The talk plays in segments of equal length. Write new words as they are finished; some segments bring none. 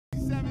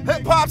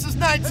Hip-hop since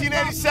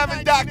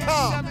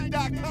 1987.com.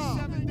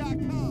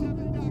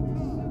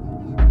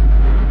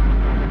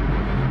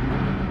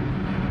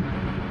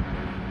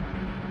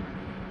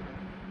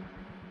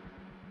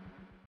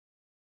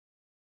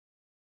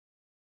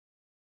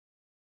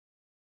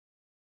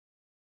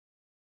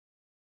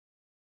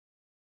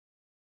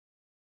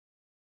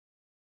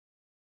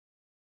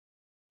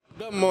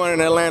 Good morning,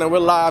 Atlanta. We're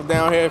live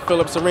down here at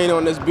Phillips Arena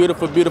on this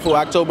beautiful, beautiful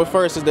October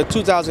 1st. As the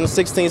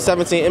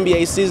 2016-17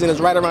 NBA season is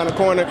right around the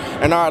corner,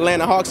 and our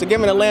Atlanta Hawks are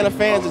giving Atlanta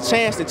fans a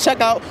chance to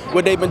check out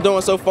what they've been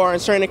doing so far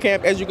in training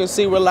camp. As you can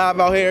see, we're live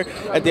out here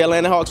at the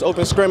Atlanta Hawks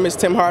Open Scrimmage.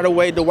 Tim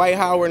Hardaway, Dwight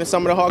Howard, and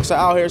some of the Hawks are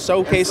out here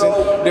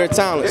showcasing their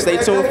talent. Stay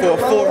tuned for a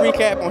full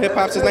recap on Hip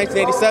Hop since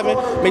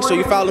 1987. Make sure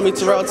you follow me,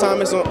 Terrell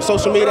Thomas, on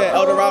social media at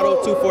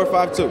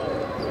Eldorado2452.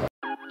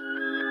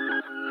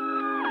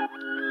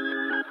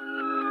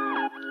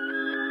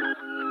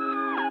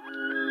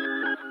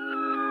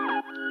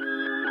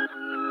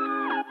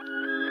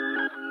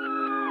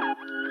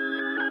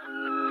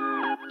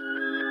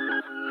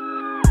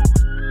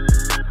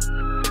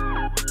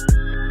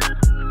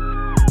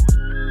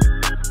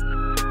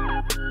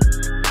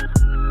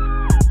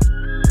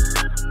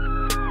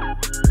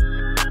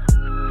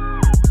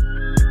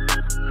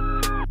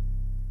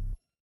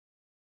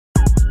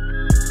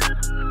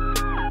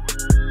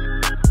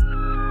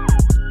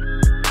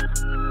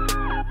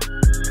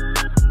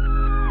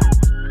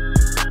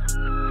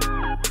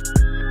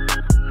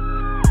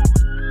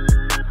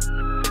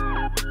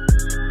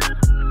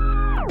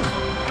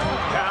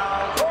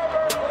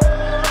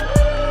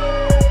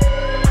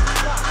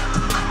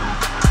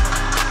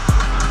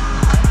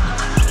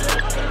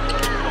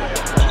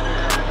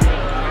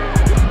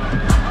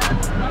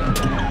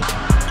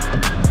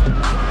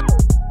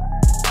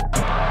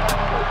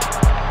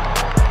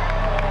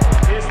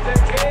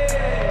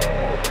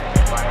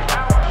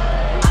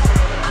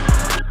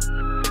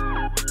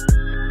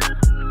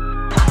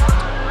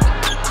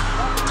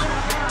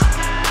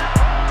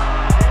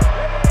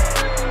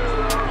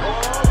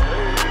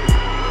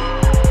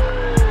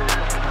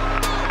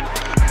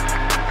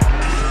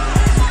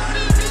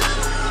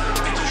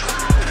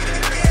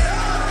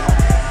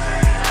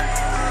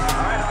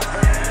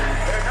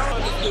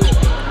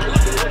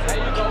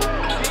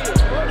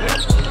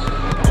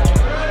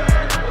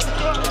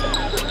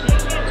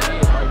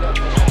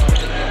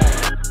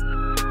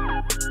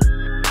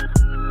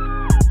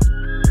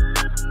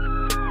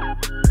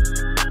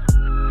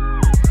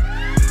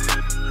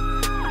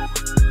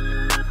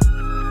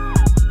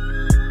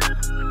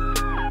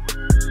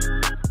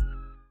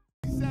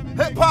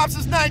 Hip-hop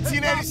since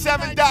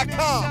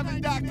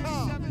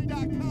 1987.com.